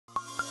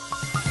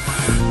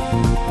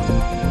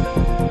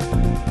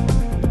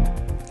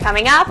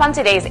Coming up on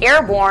today's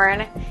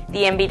Airborne,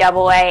 the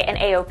NBAA and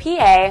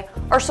AOPA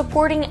are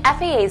supporting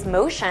FAA's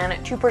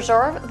motion to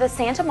preserve the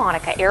Santa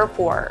Monica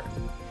Airport.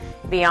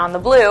 Beyond the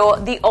Blue,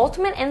 the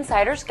ultimate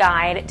insider's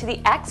guide to the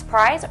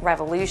XPRIZE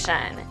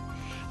revolution.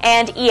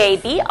 And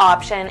EAB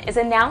option is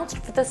announced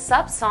for the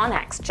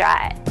Sub-Sonex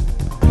jet.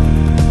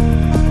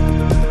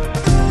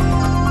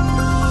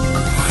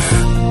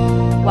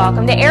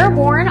 Welcome to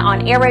Airborne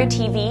on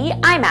Aero-TV.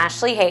 I'm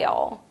Ashley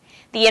Hale.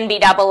 The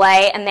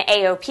NBAA and the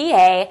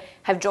AOPA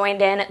have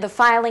joined in the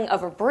filing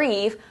of a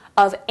brief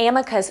of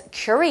amicus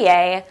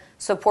curiae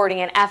supporting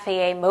an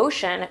FAA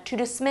motion to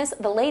dismiss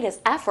the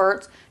latest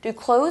efforts to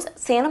close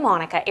Santa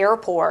Monica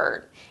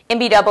Airport.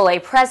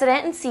 NBAA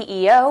President and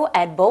CEO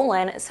Ed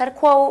Bolin said,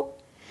 quote,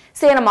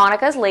 "Santa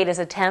Monica's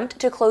latest attempt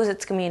to close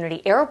its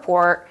community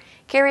airport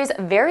carries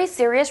very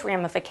serious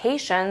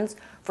ramifications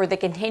for the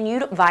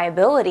continued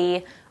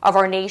viability of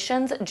our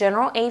nation's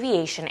general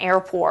aviation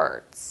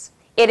airports.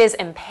 It is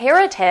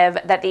imperative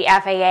that the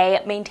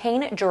FAA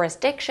maintain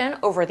jurisdiction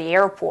over the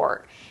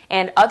airport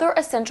and other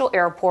essential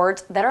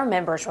airports that our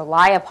members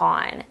rely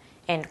upon,"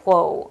 end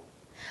quote.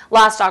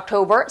 Last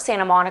October,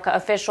 Santa Monica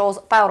officials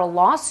filed a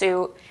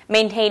lawsuit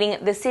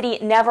maintaining the city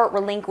never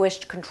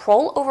relinquished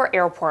control over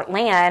airport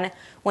land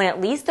when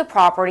it leased the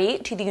property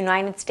to the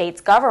United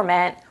States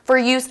government for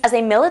use as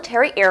a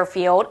military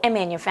airfield and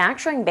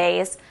manufacturing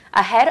base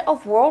ahead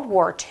of World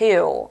War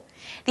II.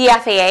 The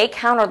FAA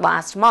countered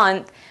last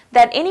month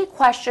that any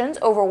questions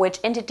over which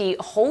entity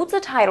holds the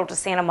title to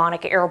Santa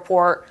Monica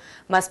Airport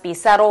must be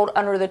settled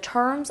under the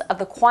terms of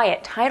the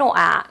Quiet Title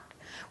Act,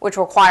 which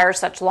requires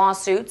such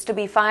lawsuits to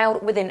be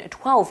filed within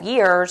 12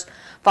 years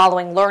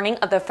following learning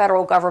of the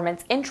federal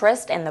government's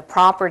interest in the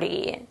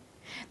property.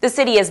 The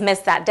city has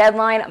missed that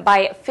deadline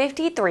by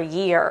 53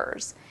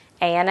 years.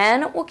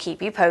 ANN will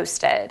keep you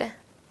posted.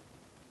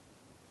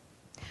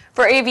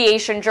 For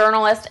aviation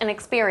journalist and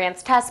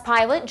experienced test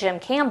pilot Jim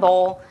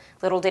Campbell,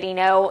 little did he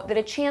know that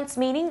a chance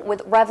meeting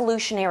with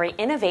revolutionary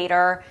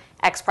innovator,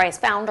 XPRIZE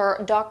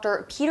founder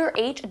Dr.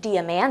 H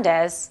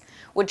Diamandis,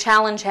 would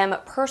challenge him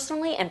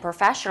personally and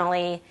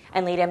professionally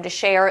and lead him to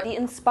share the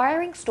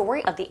inspiring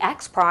story of the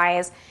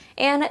XPRIZE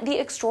and the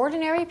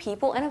extraordinary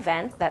people and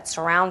events that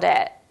surround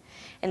it.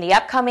 In the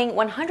upcoming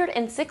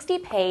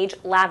 160-page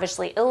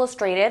lavishly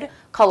illustrated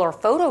color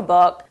photo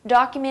book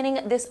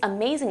documenting this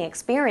amazing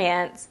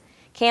experience,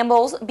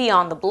 Campbell's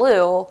Beyond the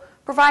Blue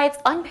provides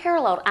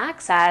unparalleled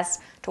access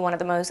to one of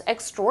the most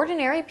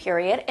extraordinary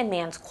period in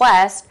man's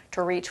quest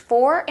to reach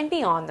for and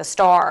beyond the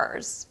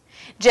stars.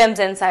 Jim's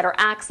insider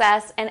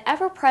access and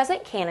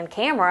ever-present Canon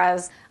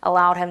cameras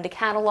allowed him to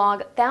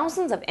catalog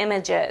thousands of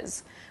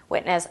images,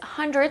 witness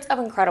hundreds of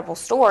incredible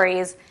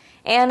stories,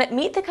 and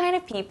meet the kind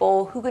of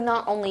people who could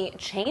not only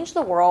change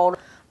the world,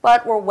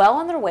 but were well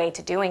on their way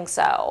to doing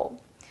so.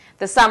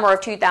 The summer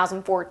of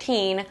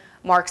 2014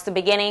 marks the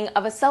beginning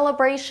of a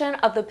celebration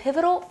of the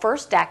pivotal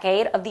first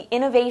decade of the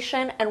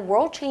innovation and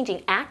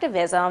world-changing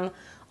activism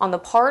on the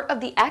part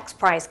of the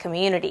XPRIZE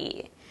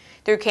community.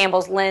 Through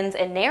Campbell's lens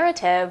and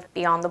narrative,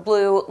 Beyond the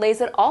Blue lays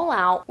it all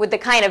out with the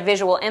kind of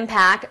visual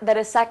impact that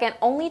is second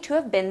only to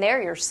have been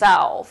there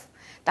yourself.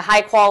 The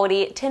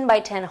high-quality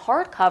 10x10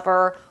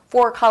 hardcover,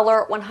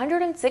 4-color,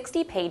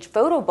 160-page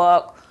photo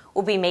book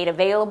will be made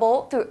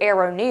available through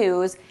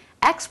Aero-News,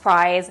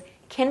 XPRIZE,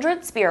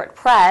 Kindred Spirit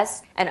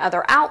Press, and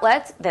other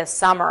outlets this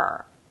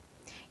summer.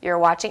 You're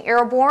watching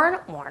Airborne.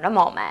 More in a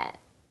moment.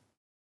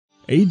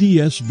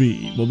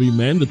 ADS-B will be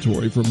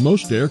mandatory for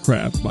most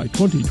aircraft by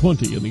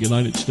 2020 in the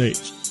United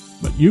States,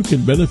 but you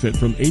can benefit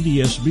from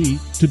ADS-B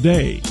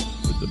today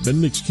with the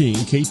Bendix King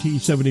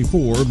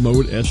KT-74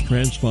 Mode S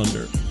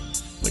transponder.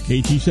 The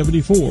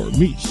KT-74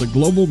 meets the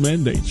global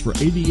mandates for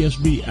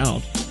ADS-B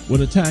out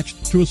when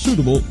attached to a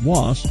suitable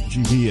WAAS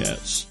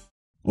GPS.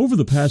 Over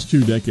the past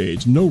 2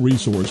 decades, no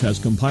resource has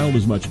compiled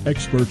as much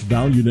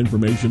expert-valued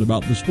information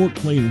about the sport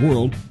plane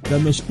world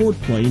than the Sport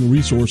Plane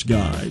Resource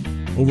Guide.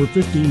 Over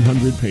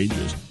 1,500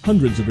 pages,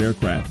 hundreds of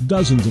aircraft,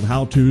 dozens of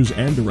how-tos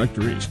and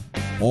directories.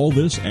 All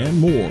this and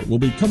more will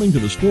be coming to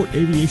the sport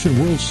aviation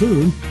world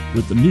soon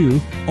with the new,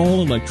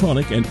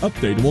 all-electronic and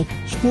updatable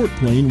Sport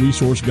Plane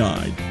Resource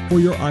Guide for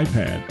your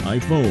iPad,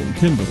 iPhone,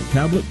 Kindle,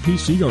 tablet,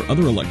 PC, or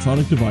other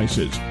electronic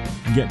devices.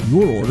 Get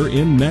your order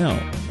in now.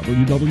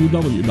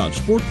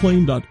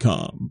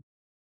 www.sportplane.com.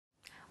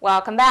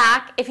 Welcome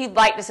back. If you'd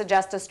like to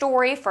suggest a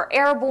story for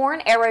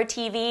Airborne,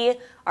 Aero-TV,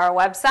 our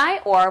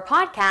website, or our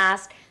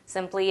podcast,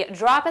 simply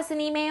drop us an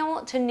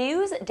email to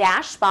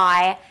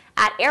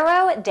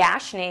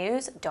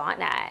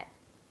news-spy@aero-news.net.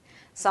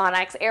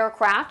 Sonex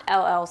Aircraft,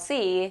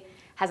 LLC,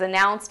 has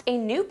announced a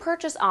new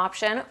purchase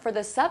option for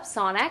the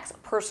Sub-Sonex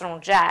Personal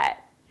Jet.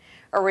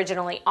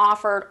 Originally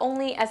offered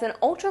only as an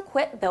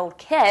ultra-quick build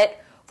kit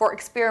for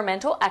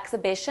experimental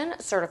exhibition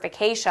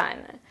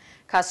certification,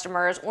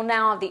 customers will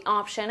now have the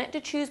option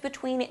to choose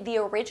between the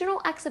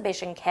original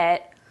exhibition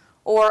kit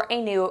or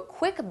a new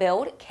quick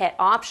build kit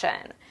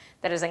option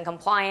that is in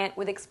compliant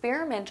with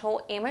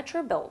experimental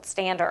amateur build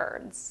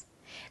standards.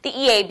 The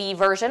EAB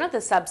version of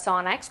the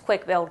Sub-Sonex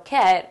quick build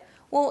kit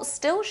will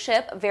still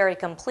ship very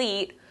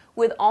complete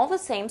with all the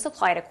same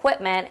supplied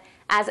equipment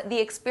as the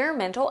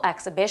experimental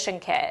exhibition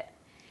kit.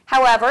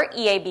 However,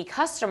 EAB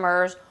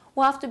customers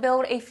will have to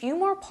build a few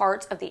more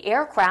parts of the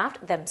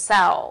aircraft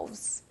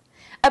themselves.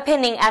 A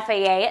pending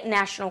FAA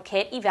National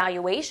Kit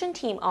Evaluation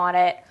Team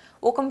audit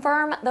will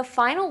confirm the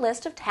final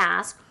list of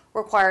tasks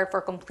required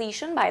for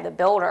completion by the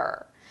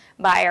builder.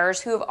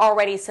 Buyers who have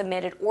already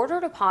submitted order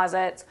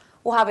deposits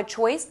will have a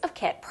choice of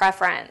kit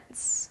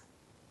preference.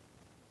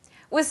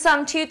 With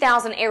some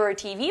 2,000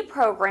 Aero-TV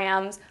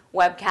programs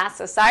webcast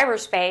to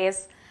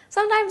cyberspace,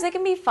 sometimes it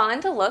can be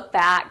fun to look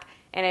back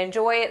and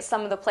enjoy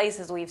some of the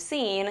places we've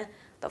seen,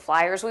 the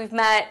flyers we've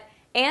met,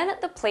 and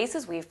the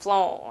places we've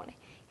flown.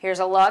 Here's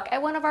a look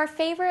at one of our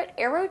favorite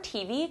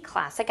Aero-TV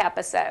classic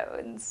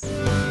episodes.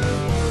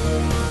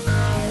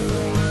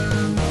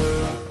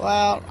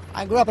 Well,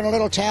 I grew up in a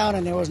little town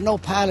and there was no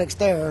pilots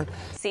there.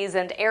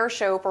 Seasoned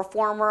airshow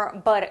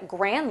performer Bud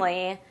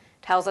Granley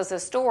tells us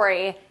his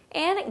story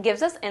and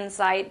gives us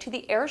insight to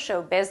the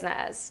airshow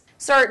business.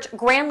 Search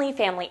Granley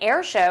Family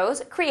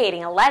Airshows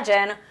Creating a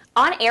Legend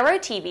on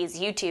Aero-TV's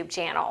YouTube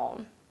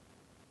channel.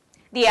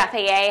 The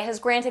FAA has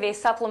granted a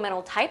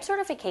supplemental type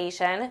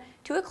certification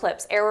to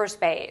Eclipse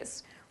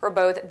Aerospace for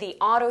both the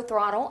auto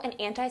throttle and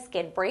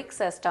anti-skid brake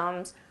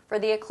systems for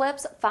the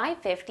Eclipse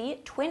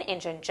 550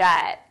 twin-engine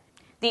jet.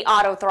 The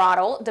auto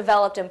throttle,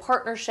 developed in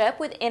partnership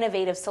with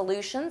Innovative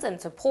Solutions and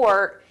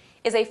Support,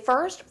 is a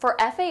first for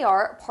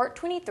FAR Part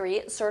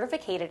 23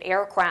 certificated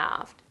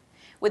aircraft.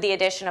 With the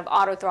addition of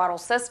auto throttle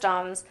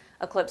systems,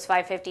 Eclipse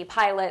 550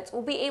 pilots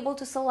will be able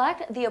to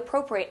select the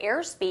appropriate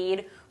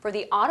airspeed for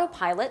the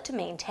autopilot to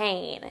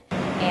maintain,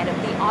 and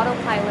the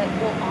autopilot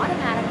will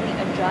automatically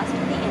adjust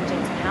the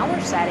engine's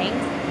power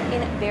settings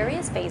in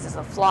various phases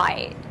of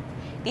flight.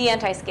 The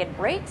anti-skid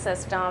brake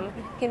system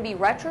can be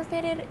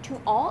retrofitted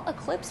to all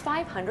Eclipse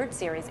 500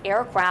 series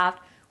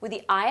aircraft with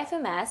the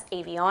IFMS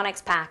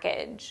avionics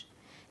package.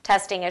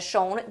 Testing has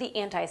shown the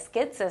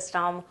anti-skid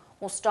system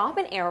will stop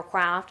an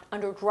aircraft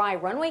under dry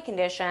runway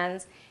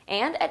conditions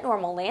and at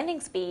normal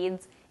landing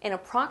speeds in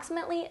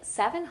approximately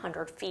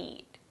 700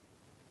 feet.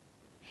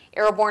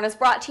 Airborne is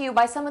brought to you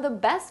by some of the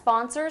best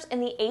sponsors in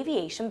the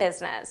aviation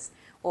business.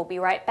 We'll be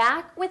right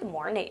back with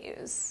more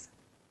news.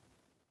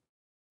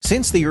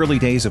 Since the early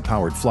days of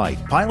powered flight,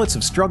 pilots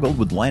have struggled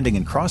with landing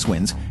in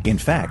crosswinds. In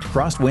fact,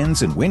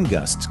 crosswinds and wind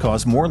gusts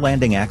cause more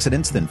landing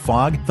accidents than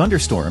fog,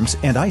 thunderstorms,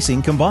 and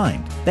icing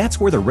combined. That's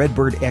where the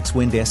Redbird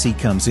X-Wind SE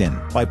comes in.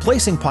 By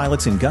placing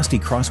pilots in gusty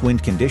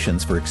crosswind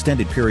conditions for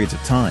extended periods of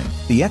time,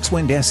 the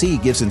X-Wind SE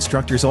gives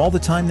instructors all the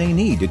time they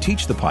need to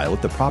teach the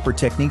pilot the proper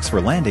techniques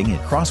for landing in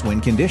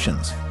crosswind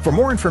conditions. For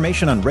more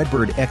information on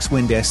Redbird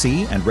X-Wind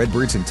SE and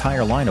Redbird's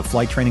entire line of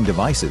flight training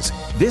devices,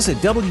 visit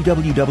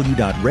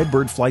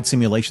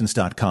www.redbirdflightsimulations.com.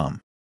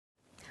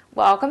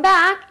 Welcome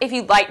back. If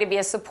you'd like to be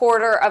a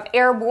supporter of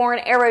Airborne,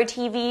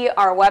 Aero-TV,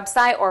 our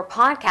website or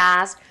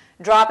podcast,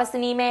 drop us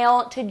an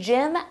email to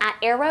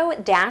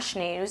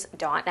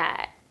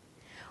jim@aero-news.net.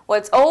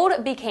 What's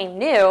old became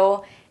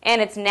new,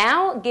 and it's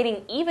now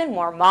getting even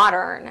more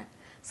modern.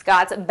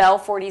 Scott's Bell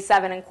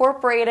 47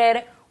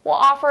 Incorporated will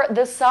offer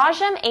the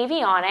Sajam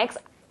Avionics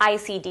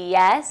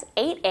ICDS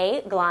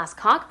 8A Glass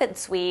Cockpit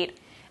Suite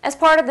as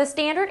part of the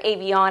standard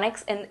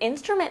avionics and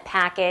instrument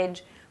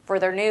package for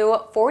their new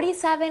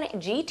 47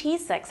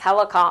 GT6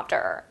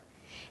 helicopter.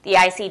 The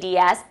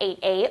ICDS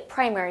 8A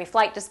primary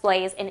flight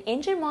displays and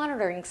engine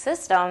monitoring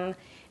system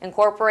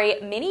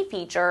incorporate many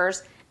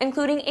features,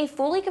 including a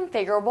fully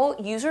configurable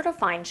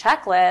user-defined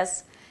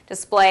checklist,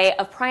 display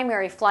of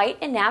primary flight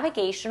and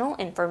navigational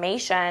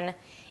information,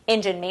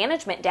 engine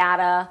management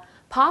data,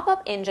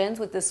 pop-up engines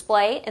with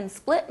display and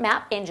split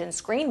map engine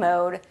screen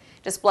mode,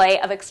 display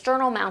of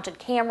external mounted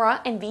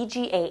camera and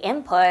VGA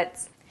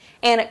inputs,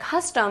 and a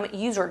custom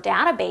user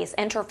database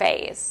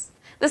interface.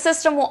 The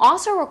system will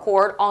also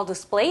record all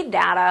displayed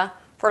data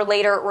for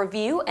later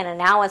review and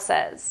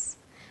analysis.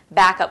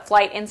 Backup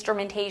flight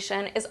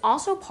instrumentation is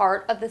also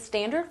part of the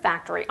standard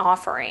factory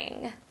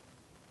offering.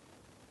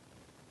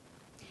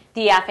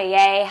 The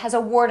FAA has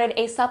awarded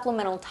a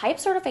supplemental type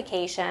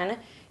certification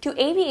to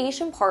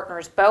aviation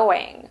partners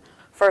Boeing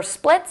for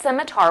split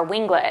Scimitar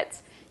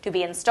winglets to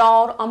be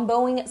installed on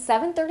Boeing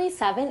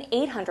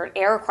 737-800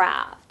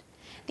 aircraft.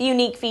 The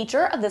unique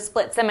feature of the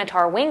split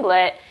Scimitar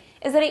winglet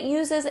is that it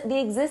uses the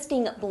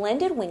existing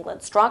blended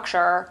winglet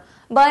structure,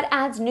 but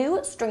adds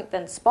new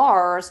strengthened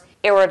spars,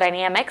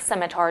 aerodynamic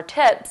Scimitar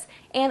tips,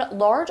 and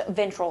large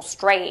ventral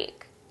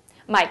strake.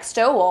 Mike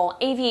Stowell,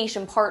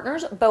 Aviation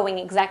Partners Boeing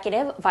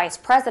Executive Vice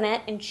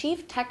President and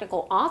Chief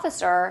Technical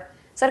Officer,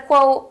 said,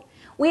 quote,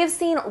 "We have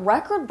seen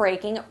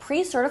record-breaking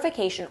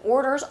pre-certification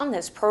orders on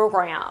this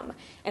program,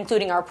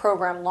 including our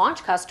program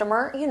launch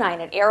customer,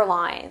 United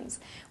Airlines.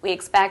 We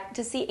expect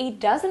to see a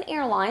dozen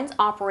airlines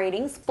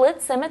operating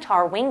split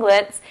Scimitar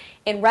winglets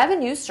in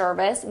revenue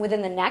service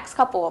within the next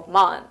couple of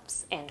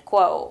months," end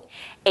quote.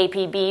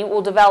 APB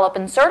will develop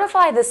and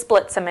certify the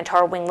split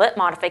Scimitar winglet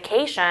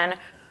modification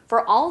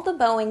for all of the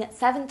Boeing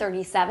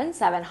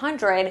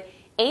 737-700,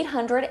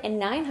 800, and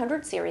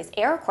 900 series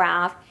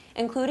aircraft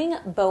including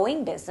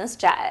Boeing business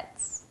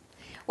jets.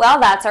 Well,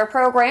 that's our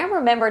program.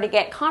 Remember to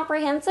get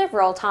comprehensive,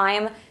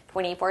 real-time,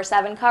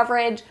 24/7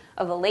 coverage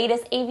of the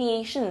latest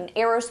aviation and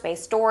aerospace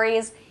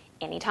stories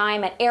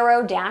anytime at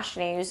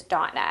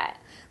aero-news.net.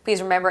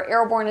 Please remember,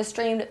 Airborne is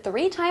streamed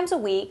 3 times a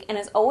week and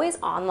is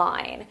always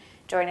online.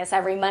 Join us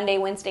every Monday,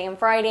 Wednesday, and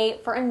Friday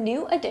for a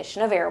new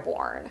edition of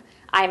Airborne.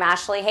 I'm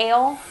Ashley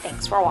Hale.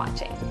 Thanks for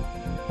watching.